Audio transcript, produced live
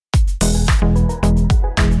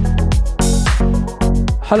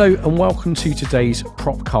Hello and welcome to today's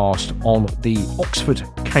Propcast on the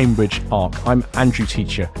Oxford-Cambridge Arc. I'm Andrew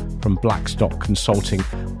Teacher from Blackstock Consulting,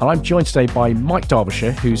 and I'm joined today by Mike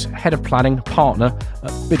Derbyshire, who's Head of Planning Partner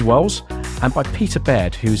at Bidwells, and by Peter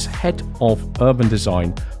Baird, who's Head of Urban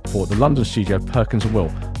Design for the London studio Perkins & Will,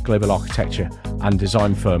 global architecture and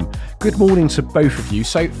design firm. Good morning to both of you.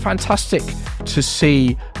 So fantastic to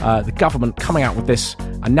see the government coming out with this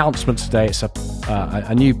announcement today. It's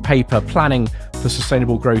a new paper, Planning for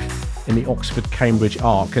Sustainable Growth in the Oxford-Cambridge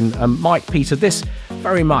Arc. And Mike, Peter, this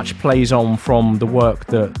very much plays on from the work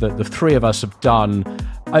that the three of us have done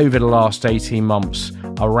over the last 18 months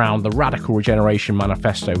around the Radical Regeneration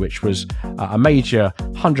Manifesto, which was a major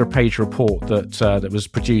 100-page report that was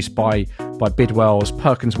produced by Bidwells,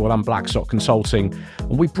 Perkins & Will and Blackstock Consulting.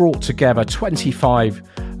 And we brought together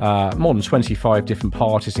more than 25 different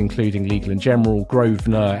parties, including Legal & General,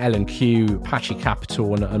 Grosvenor, L&Q, Apache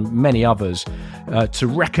Capital and many others, to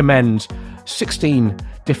recommend 16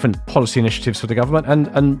 different policy initiatives for the government.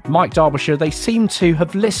 And Mike Derbyshire, they seem to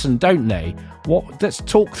have listened, don't they? Let's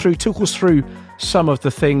talk us through some of the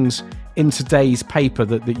things in today's paper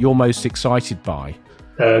that you're most excited by.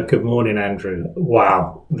 Good morning, Andrew.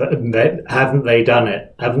 Wow, haven't they done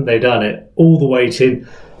it? Haven't they done it? All the waiting,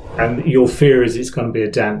 and your fear is it's going to be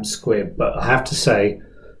a damp squib. But I have to say,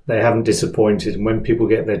 they haven't disappointed. And when people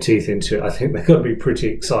get their teeth into it, I think they're going to be pretty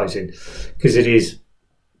exciting, because it is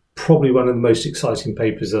probably one of the most exciting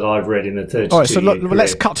papers that I've read in a 32-year All right, so career.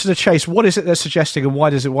 let's cut to the chase. What is it they're suggesting, and why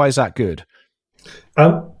is that good?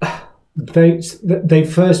 They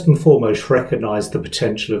first and foremost recognise the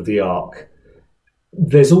potential of the ARC.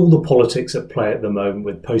 There's all the politics at play at the moment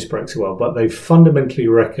with post-Brexit world, but they fundamentally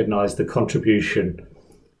recognise the contribution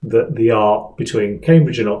that the ARC between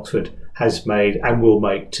Cambridge and Oxford has made and will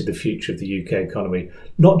make to the future of the UK economy,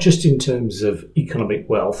 not just in terms of economic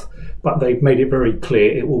wealth, but they've made it very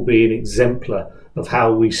clear it will be an exemplar of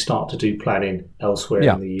how we start to do planning elsewhere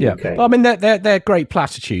in the UK. Well, I mean, they're great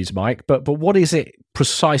platitudes, Mike, but what is it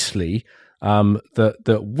precisely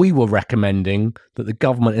that we were recommending that the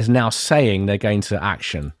government is now saying they're going to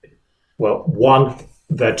action? Well, one,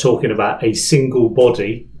 they're talking about a single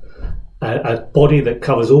body, a body that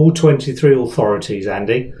covers all 23 authorities,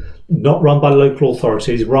 Andy, not run by local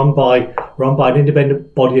authorities, run by an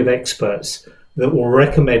independent body of experts that will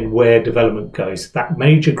recommend where development goes, that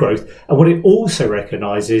major growth. And what it also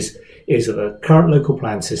recognises is that the current local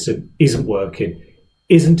plan system isn't working,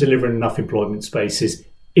 isn't delivering enough employment spaces,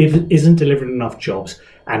 isn't delivering enough jobs,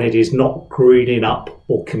 and it is not greening up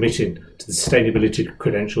or committing to the sustainability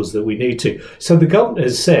credentials that we need to. So the government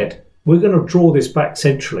has said, we're going to draw this back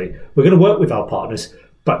centrally. We're going to work with our partners,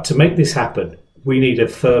 but to make this happen, we need a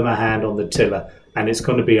firmer hand on the tiller, and it's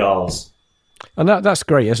going to be ours. And that's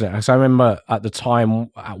great, isn't it? Because I remember at the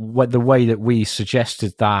time, the way that we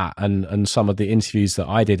suggested that and some of the interviews that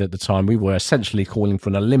I did at the time, we were essentially calling for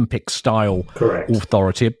an Olympic-style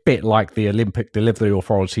authority, a bit like the Olympic Delivery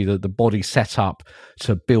Authority, the body set up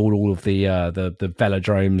to build all of the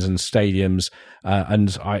velodromes and stadiums.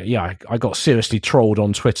 And I got seriously trolled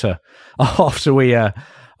on Twitter after we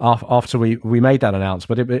made that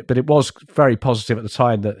announcement, but it was very positive at the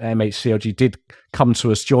time that MHCLG did come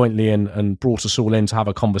to us jointly and brought us all in to have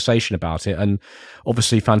a conversation about it. And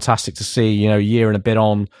obviously fantastic to see, a year and a bit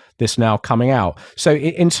on, this now coming out. So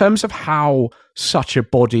in terms of how such a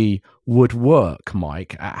body would work,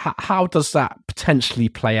 Mike, how does that potentially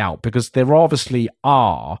play out? Because there obviously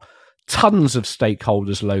are tons of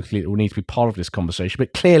stakeholders locally that will need to be part of this conversation,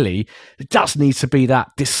 but clearly it does need to be that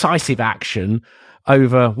decisive action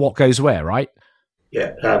over what goes where, right?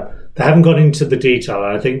 Yeah, they haven't gone into the detail,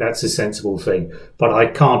 and I think that's a sensible thing. But I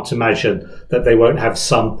can't imagine that they won't have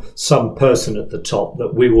some person at the top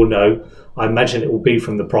that we will know. I imagine it will be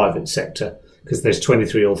from the private sector, because there's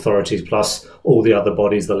 23 authorities plus all the other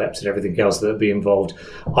bodies, the LEPs and everything else that will be involved.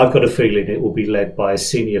 I've got a feeling it will be led by a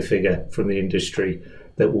senior figure from the industry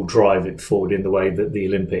that will drive it forward in the way that the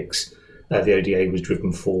Olympics, the ODA was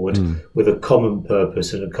driven forward with a common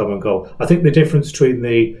purpose and a common goal. I think the difference between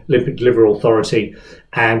the Olympic Delivery Authority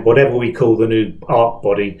and whatever we call the new ARC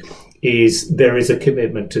body is there is a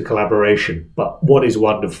commitment to collaboration. But what is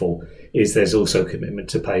wonderful is there's also a commitment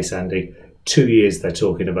to pace, Andy. 2 years they're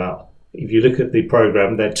talking about. If you look at the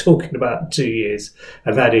programme, they're talking about 2 years,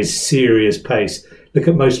 and that is serious pace. Look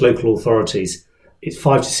at most local authorities. It's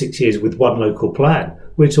 5 to 6 years with one local plan.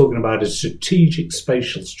 We're talking about a strategic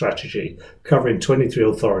spatial strategy covering 23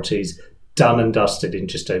 authorities, done and dusted in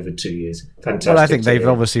just over 2 years. Fantastic. Well, I think they've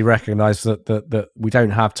obviously recognised that we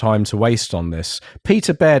don't have time to waste on this.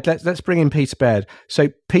 Peter Baird, let's bring in Peter Baird. So,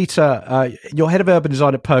 Peter, you're head of urban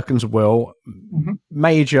design at Perkins & Will. Mm-hmm.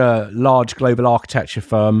 major, large global architecture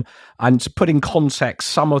firm, and to put in context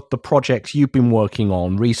some of the projects you've been working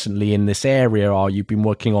on recently in this area you've been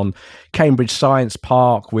working on Cambridge Science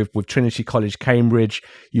Park with Trinity College Cambridge.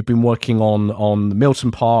 You've been working on Milton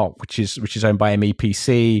Park, which is owned by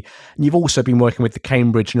MEPC, and you've also been working with the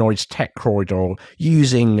Cambridge Norwich Tech Corridor,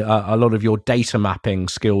 using a lot of your data mapping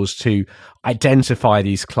skills to identify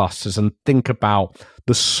these clusters and think about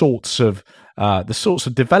the sorts of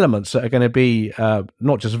developments that are going to be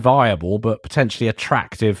not just viable but potentially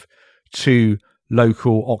attractive to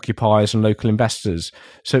local occupiers and local investors.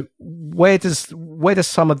 So where does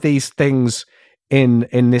some of these things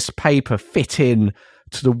in this paper fit in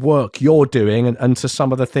to the work you're doing and to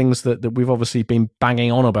some of the things that we've obviously been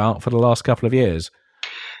banging on about for the last couple of years?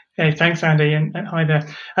 Hey, thanks, Andy, and hi there.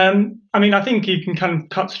 I think you can kind of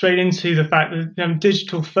cut straight into the fact that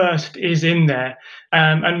digital first is in there,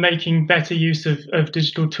 and making better use of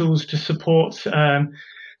digital tools to support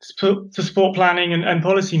planning and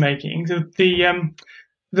policy making.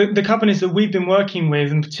 The companies that we've been working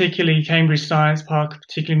with, and particularly Cambridge Science Park,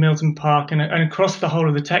 particularly Milton Park, and across the whole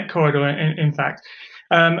of the tech corridor, in fact,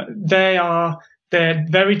 they're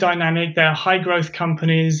very dynamic. They're high growth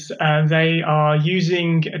companies. They are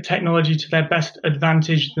using technology to their best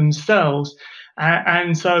advantage themselves.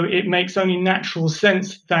 And so it makes only natural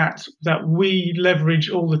sense that we leverage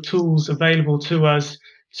all the tools available to us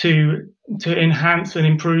to enhance and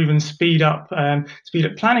improve and speed up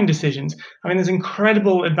planning decisions. There's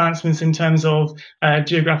incredible advancements in terms of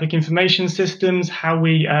geographic information systems, how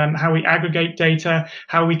we aggregate data,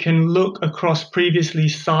 how we can look across previously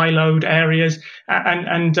siloed areas,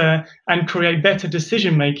 and create better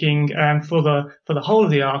decision making for the whole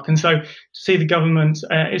of the arc. And so to see the government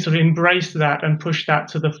sort of embrace that and push that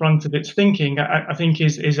to the front of its thinking, I think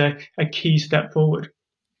is a key step forward.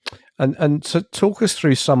 And so talk us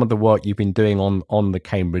through some of the work you've been doing on the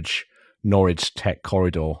Cambridge Norwich Tech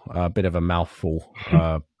Corridor. A bit of a mouthful.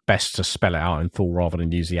 Best to spell it out in full rather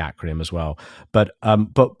than use the acronym as well. But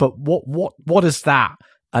what is that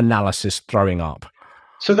analysis throwing up?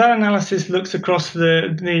 So that analysis looks across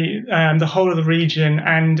the whole of the region,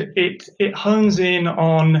 and it hones in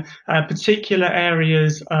on particular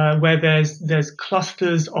areas where there's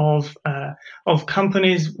clusters of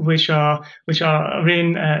companies which are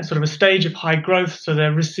in sort of a stage of high growth. So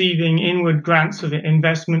they're receiving inward grants of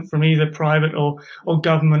investment from either private or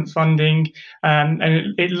government funding, and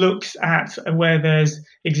it looks at where there's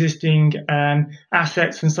existing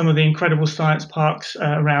assets and some of the incredible science parks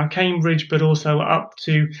around Cambridge, but also up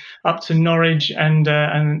to Norwich and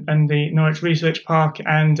the Norwich Research Park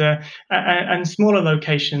and smaller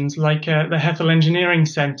locations like the Hethel Engineering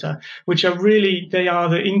Centre, which are they are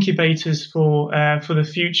the incubators for the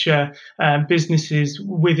future businesses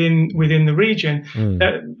within the region.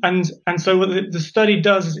 And so what the study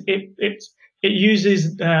does is it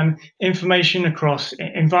uses information across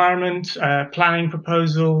environment, planning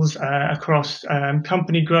proposals, across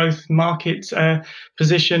company growth, market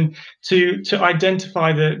position, to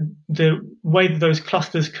identify the way that those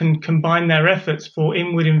clusters can combine their efforts for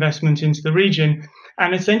inward investment into the region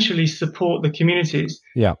and essentially support the communities.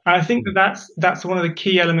 Yeah, and I think that's one of the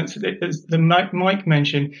key elements that Mike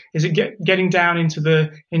mentioned, is it getting down into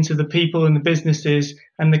the people and the businesses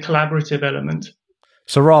and the collaborative element.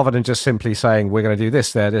 So rather than just simply saying we're going to do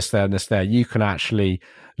this there, and this there, you can actually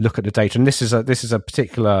look at the data. And this is a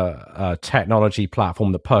particular technology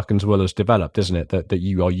platform that Perkins Will has developed, isn't it? That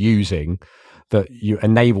you are using, that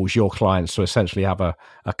enables your clients to essentially have a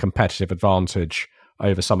competitive advantage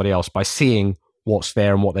over somebody else by seeing what's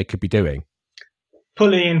there and what they could be doing.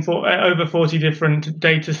 Pulling in for over 40 different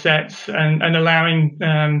data sets and allowing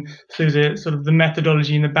through the sort of the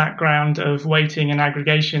methodology in the background of weighting and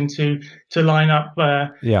aggregation to line up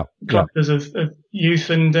clusters of youth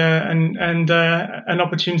and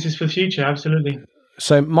opportunities for the future. Absolutely.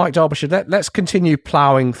 So, Mike Derbyshire, let's continue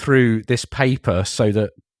ploughing through this paper so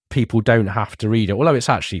that people don't have to read it, although it's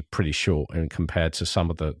actually pretty short compared to some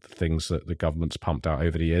of the things that the government's pumped out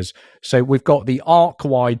over the years. So we've got the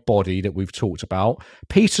arc-wide body that we've talked about.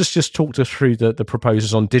 Peter's just talked us through the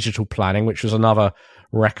proposals on digital planning, which was another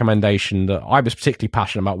recommendation that I was particularly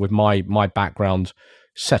passionate about with my background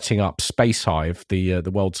setting up SpaceHive,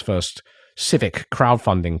 the world's first civic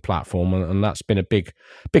crowdfunding platform, and that's been a big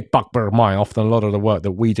bugbear of mine. Often a lot of the work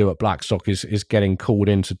that we do at Blackstock is getting called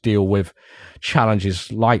in to deal with challenges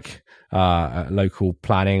like local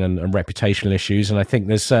planning and reputational issues. And I think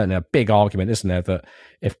there's certainly a big argument, isn't there, that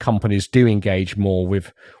if companies do engage more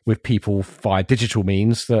with people via digital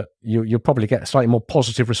means, that you'll probably get slightly more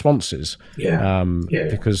positive responses.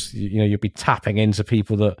 Because you'll be tapping into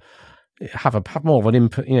people that have more of an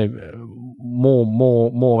input,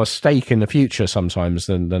 more a stake in the future sometimes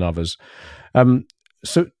than others.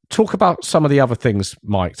 So talk about some of the other things,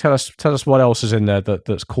 Mike. Tell us what else is in there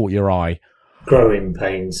that's caught your eye. Growing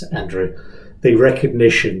pains, Andrew. The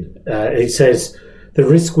recognition. It says the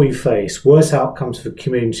risk we face, worse outcomes for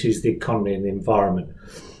communities, the economy, and the environment.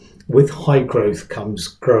 With high growth comes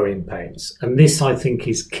growing pains, and this I think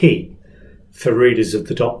is key for readers of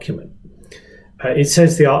the document. It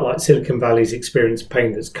says the ARC, like Silicon Valley's experienced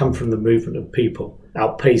pain that's come from the movement of people,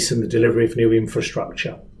 outpacing the delivery of new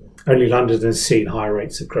infrastructure. Only London has seen higher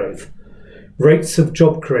rates of growth. Rates of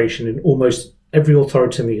job creation in almost every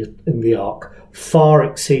authority in the ARC far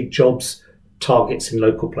exceed jobs targets in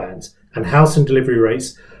local plans, and housing delivery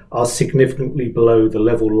rates are significantly below the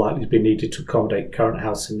level likely to be needed to accommodate current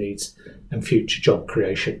housing needs and future job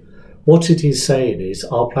creation. What it is saying is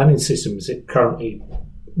our planning system as it currently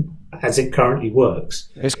works,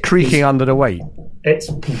 it's creaking under the weight. It's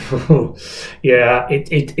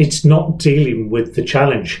it's not dealing with the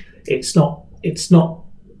challenge. It's not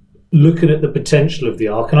looking at the potential of the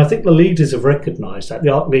ARC, and I think the leaders have recognised that. The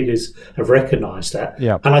ARC leaders have recognised that,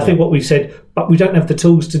 and I think what we've said, but we don't have the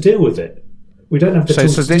tools to deal with it. We don't have the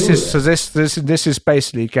tools to deal with it. So this is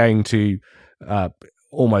basically going to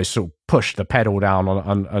almost sort of push the pedal down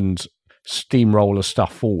and steamroll the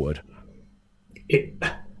stuff forward.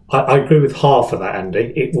 I agree with half of that,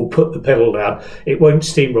 Andy. It will put the pedal down. It won't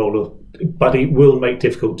steamroll, but it will make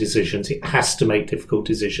difficult decisions. It has to make difficult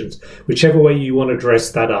decisions. Whichever way you want to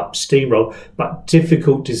dress that up, steamroll, but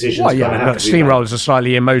difficult decisions. Well, yeah, steamroll is a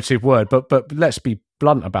slightly emotive word, but let's be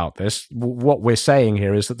blunt about this. What we're saying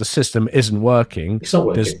here is that the system isn't working. It's not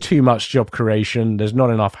working. There's too much job creation. There's not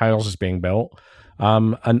enough houses being built.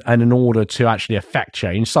 And in order to actually affect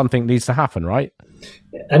change, something needs to happen, right?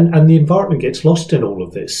 And the environment gets lost in all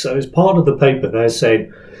of this. So as part of the paper, they're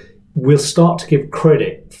saying we'll start to give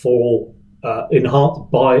credit for enhanced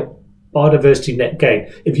biodiversity net gain.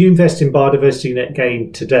 If you invest in biodiversity net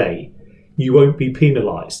gain today, you won't be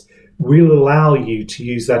penalised. We'll allow you to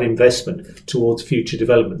use that investment towards future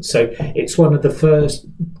development. So it's one of the first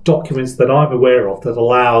documents that I'm aware of that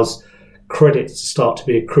allows credits to start to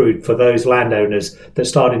be accrued for those landowners that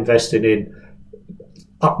start investing in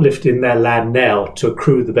uplifting their land now to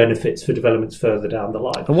accrue the benefits for developments further down the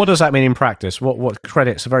line. And what does that mean in practice? What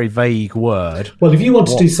credit's a very vague word. Well, if you want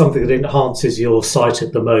to do something that enhances your site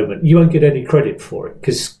at the moment, you won't get any credit for it,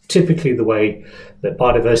 because typically the way that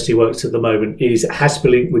biodiversity works at the moment is it has to be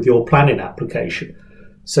linked with your planning application.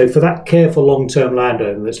 So for that careful long-term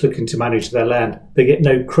landowner that's looking to manage their land, they get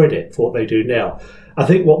no credit for what they do now. I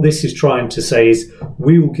think what this is trying to say is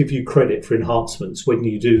we will give you credit for enhancements when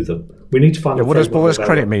you do them. We need to find what does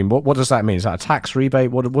credit mean? What does that mean? Is that a tax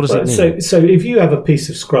rebate? What does it mean? So if you have a piece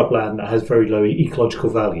of scrub land that has very low ecological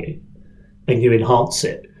value and you enhance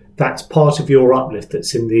it, that's part of your uplift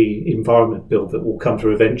that's in the environment bill that will come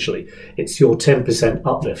through eventually. It's your 10%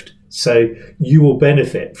 uplift. So you will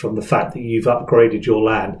benefit from the fact that you've upgraded your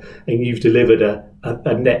land and you've delivered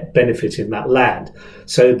a net benefit in that land.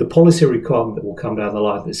 So the policy requirement that will come down the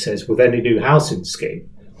line that says with any new housing scheme,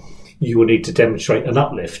 you will need to demonstrate an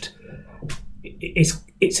uplift.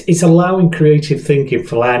 It's allowing creative thinking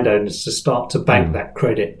for landowners to start to bank that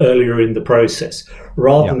credit earlier in the process,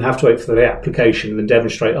 rather than have to wait for the application and then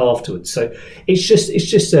demonstrate afterwards. So it's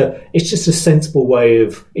just a sensible way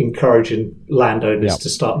of encouraging landowners to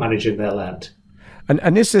start managing their land.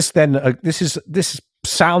 And is this then this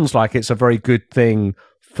sounds like it's a very good thing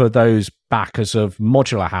for those backers of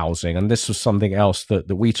modular housing, and this was something else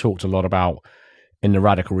that we talked a lot about in the the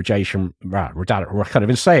Radical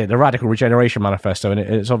Regeneration Manifesto, and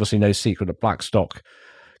it's obviously no secret that Blackstock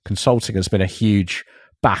Consulting has been a huge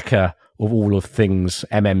backer of all of things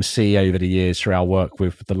MMC over the years through our work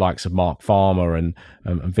with the likes of Mark Farmer and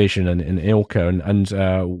Vision and Ilka, and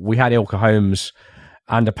we had Ilka Homes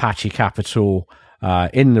and Apache Capital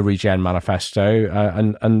in the Regen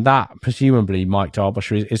Manifesto, and that presumably, Mike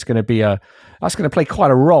Derbyshire, is going to that's going to play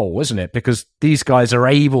quite a role, isn't it? Because these guys are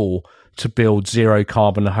able to build zero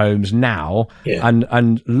carbon homes now,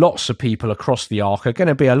 and lots of people across the ARC are going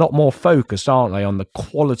to be a lot more focused, aren't they, on the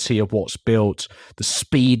quality of what's built, the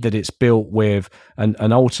speed that it's built with,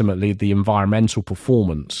 and ultimately the environmental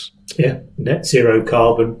performance. Yeah, net zero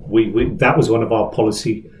carbon. We that was one of our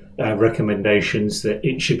policy recommendations, that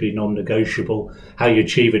it should be non-negotiable. How you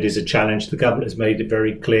achieve it is a challenge. The government has made it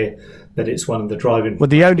very clear that it's one of the driving. Well,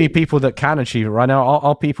 the only people that can achieve it right now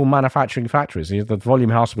are people manufacturing factories. The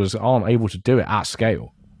volume house builders aren't able to do it at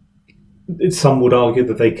scale. Some would argue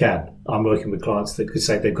that they can. I'm working with clients that could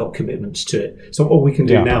say they've got commitments to it. So what we can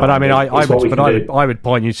do now. But I mean, I would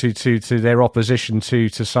point you to their opposition to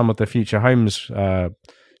some of the Future Homes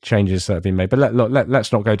changes that have been made. But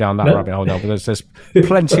let's not go down that rabbit hole now. But there's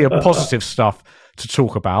plenty of positive stuff to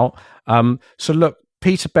talk about. So look,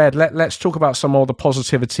 Peter Baird, let's talk about some more of the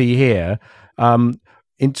positivity here.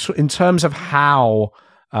 In terms of how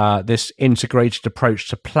this integrated approach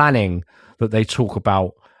to planning that they talk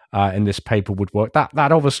about in this paper would work.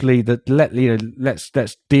 That obviously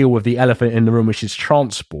let's deal with the elephant in the room, which is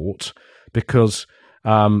transport, because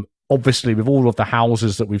obviously with all of the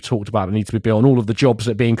houses that we've talked about that need to be built and all of the jobs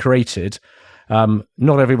that are being created,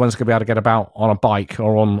 not everyone's going to be able to get about on a bike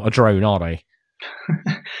or on a drone, are they?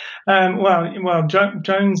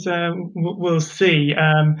 Drones we'll see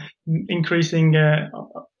increasing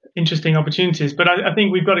interesting opportunities, but I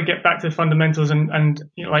think we've got to get back to the fundamentals, and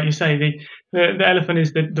like you say, the elephant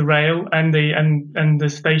is the rail and the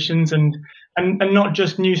stations, and not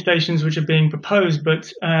just new stations which are being proposed,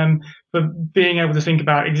 but being able to think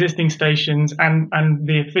about existing stations and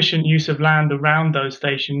the efficient use of land around those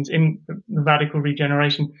stations in the radical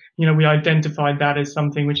regeneration. We identified that as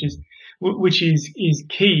something which is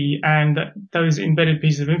key, and that those embedded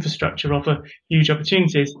pieces of infrastructure offer huge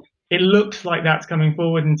opportunities. It looks like that's coming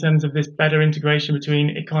forward in terms of this better integration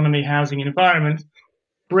between economy, housing, and environment,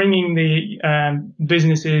 bringing the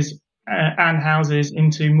businesses and houses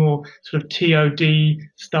into more sort of TOD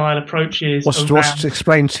style approaches. What's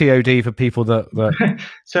explain TOD for people that...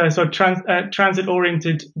 So transit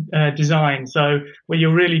oriented design. So where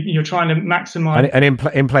you're trying to maximize. And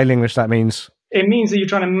in plain English, that means. It means that you're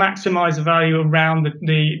trying to maximize the value around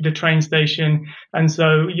the train station, and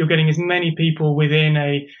so you're getting as many people within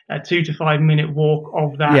a 2 to 5 minute walk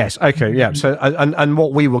of that. Yes, okay, yeah. So and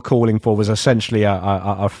what we were calling for was essentially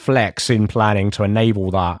a flex in planning to enable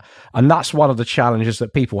that, and that's one of the challenges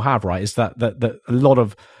that people have, right? Is that a lot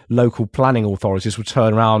of local planning authorities will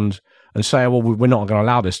turn around and say, well, we're not going to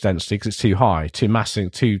allow this density because it's too high, too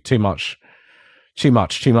massive, too much. But if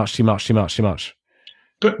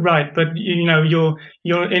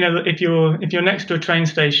you're next to a train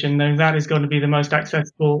station, then that is going to be the most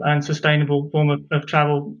accessible and sustainable form of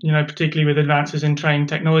travel. Particularly with advances in train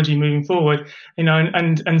technology moving forward.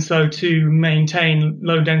 And so to maintain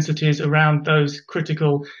low densities around those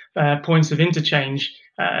critical points of interchange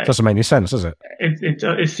doesn't make any sense, does it?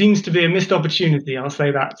 It seems to be a missed opportunity. I'll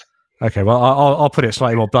say that. Okay, well, I'll put it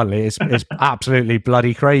slightly more bluntly. It's absolutely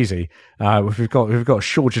bloody crazy. We've got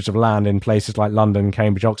shortages of land in places like London,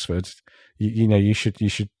 Cambridge, Oxford. You should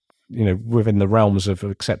within the realms of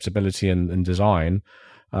acceptability and design,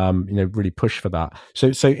 really push for that.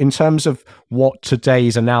 So in terms of what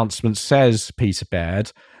today's announcement says, Peter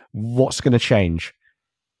Baird, what's going to change?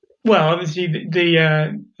 Well, obviously,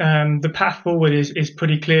 the path forward is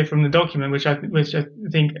pretty clear from the document, which I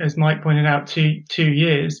think, as Mike pointed out, 2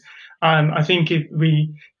 years. I think if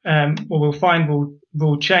what we'll find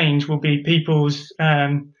will change will be people's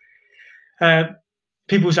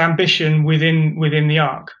ambition within the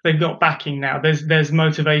ARC. They've got backing now. There's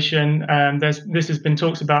motivation. This has been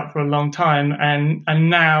talked about for a long time, and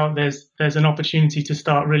now there's an opportunity to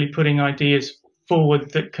start really putting ideas forward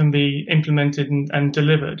that can be implemented and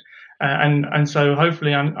delivered. And so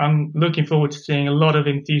hopefully I'm looking forward to seeing a lot of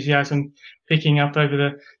enthusiasm picking up over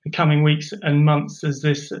the coming weeks and months as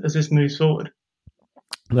this moves forward.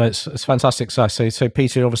 No, it's fantastic. So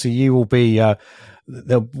Peter, obviously you will be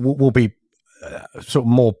will be sort of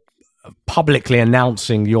more publicly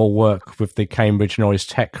announcing your work with the Cambridge Norwich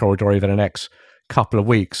Tech Corridor over the next couple of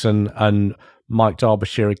weeks, and Mike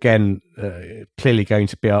Derbyshire again clearly going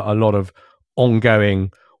to be a lot of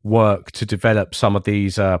ongoing work to develop some of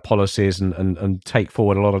these policies and take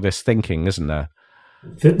forward a lot of this thinking, isn't there?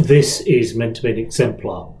 This is meant to be an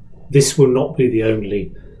exemplar. This will not be the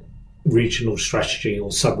only regional strategy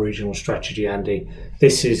or sub-regional strategy, Andy.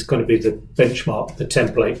 This is going to be the benchmark, the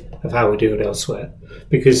template of how we do it elsewhere.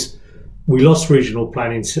 Because we lost regional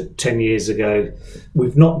planning 10 years ago.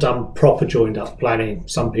 We've not done proper joined-up planning,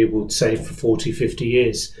 some people would say, for 40, 50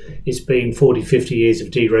 years. It's been 40, 50 years of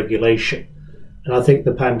deregulation. And I think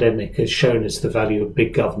the pandemic has shown us the value of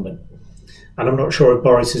big government. And I'm not sure if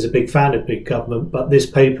Boris is a big fan of big government, but this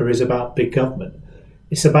paper is about big government.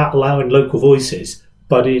 It's about allowing local voices,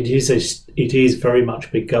 but it is very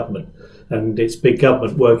much big government. And it's big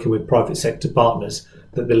government working with private sector partners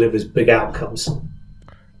that delivers big outcomes.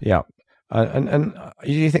 Yeah. And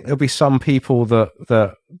you think there'll be some people that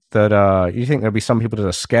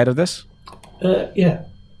are scared of this? Yeah.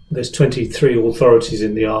 There's 23 authorities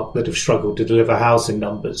in the ARC that have struggled to deliver housing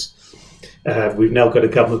numbers. We've now got a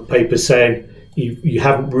government paper saying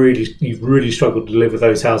you've really struggled to deliver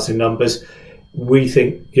those housing numbers. We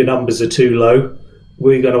think your numbers are too low.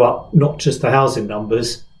 we're going to up not just the housing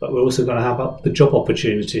numbers, but we're also going to have up the job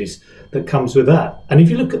opportunities that comes with that. And if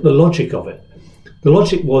you look at the logic of it, the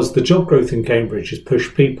logic was the job growth in Cambridge has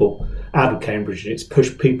pushed people out of Cambridge, and it's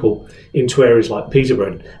pushed people into areas like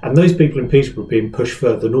Peterborough. And those people in Peterborough are being pushed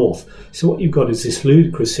further north. So what you've got is this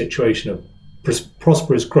ludicrous situation of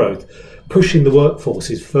prosperous growth, pushing the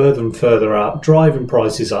workforces further and further out, driving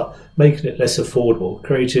prices up, making it less affordable,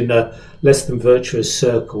 creating a less than virtuous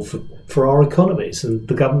circle for our economies. And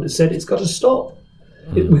the government has said it's got to stop.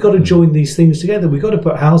 We've got to join these things together. We've got to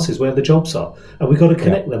put houses where the jobs are, and we've got to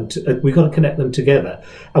connect them. We've got to connect them together.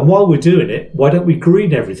 And while we're doing it, why don't we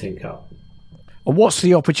green everything up? And what's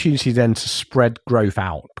the opportunity then to spread growth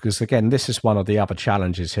out? Because again, this is one of the other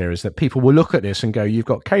challenges here, is that people will look at this and go, you've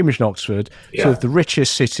got Cambridge and Oxford, two of the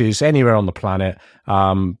richest cities anywhere on the planet,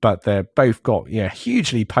 but they're both got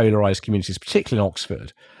hugely polarized communities, particularly in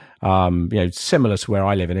Oxford. Similar to where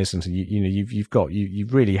I live in Islington. You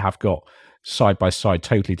really have got side by side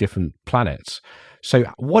totally different planets. So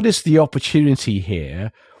what is the opportunity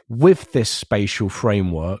here with this spatial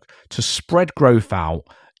framework to spread growth out,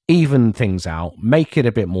 even things out, make it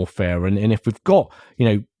a bit more fair? And if we've got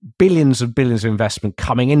billions of investment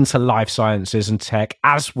coming into life sciences and tech,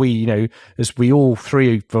 as we all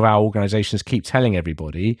three of our organizations keep telling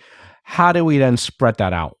everybody, how do we then spread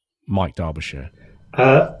that out, Mike Derbyshire?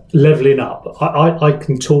 Levelling up. I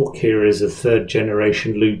can talk here as a third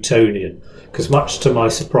generation Lutonian, because much to my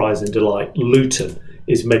surprise and delight, Luton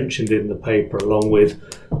is mentioned in the paper along with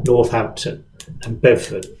Northampton and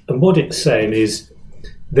Bedford. And what it's saying is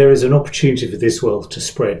there is an opportunity for this wealth to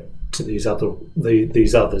spread to these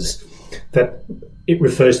others. That it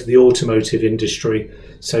refers to the automotive industry.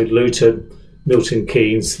 So Luton, Milton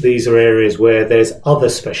Keynes, these are areas where there's other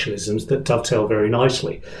specialisms that dovetail very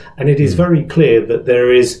nicely. And it is very clear that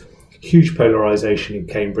there is huge polarisation in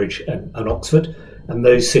Cambridge and Oxford, and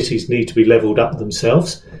those cities need to be levelled up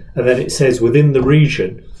themselves. And then it says within the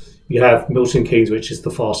region, you have Milton Keynes, which is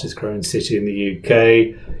the fastest growing city in the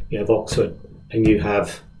UK, you have Oxford, and you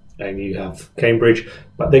have Cambridge,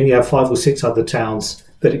 but then you have 5 or 6 other towns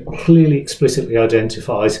that it clearly explicitly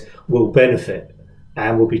identifies will benefit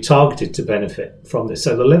and will be targeted to benefit from this.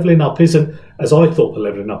 So the levelling up isn't, as I thought the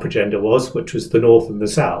levelling up agenda was, which was the north and the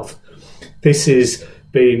south. This is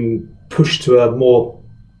being pushed to a more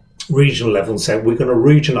regional level and saying we're going to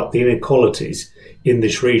region up the inequalities in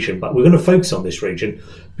this region, but we're going to focus on this region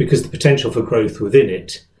because the potential for growth within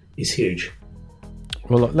it is huge.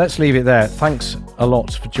 Well, look, let's leave it there. Thanks a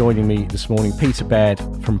lot for joining me this morning. Peter Baird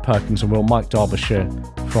from Perkins & Will, Mike Derbyshire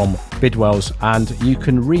from Bidwells, and you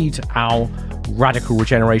can read our Radical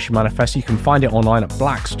Regeneration Manifesto. You can find it online at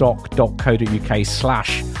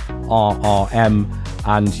blackstock.co.uk/RRM,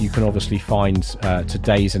 and you can obviously find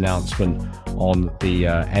today's announcement on the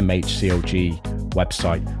MHCLG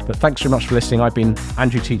website. But thanks very much for listening. I've been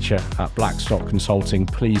Andrew Teacher at Blackstock Consulting.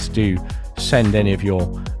 Please do send any of your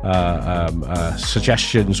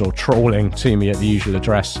suggestions or trolling to me at the usual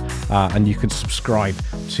address, and you can subscribe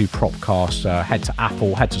to Propcast. Head to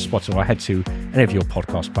Apple, head to Spotify, head to any of your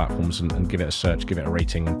podcast platforms and give it a search, give it a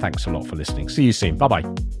rating. And thanks a lot for listening. See you soon. Bye-bye.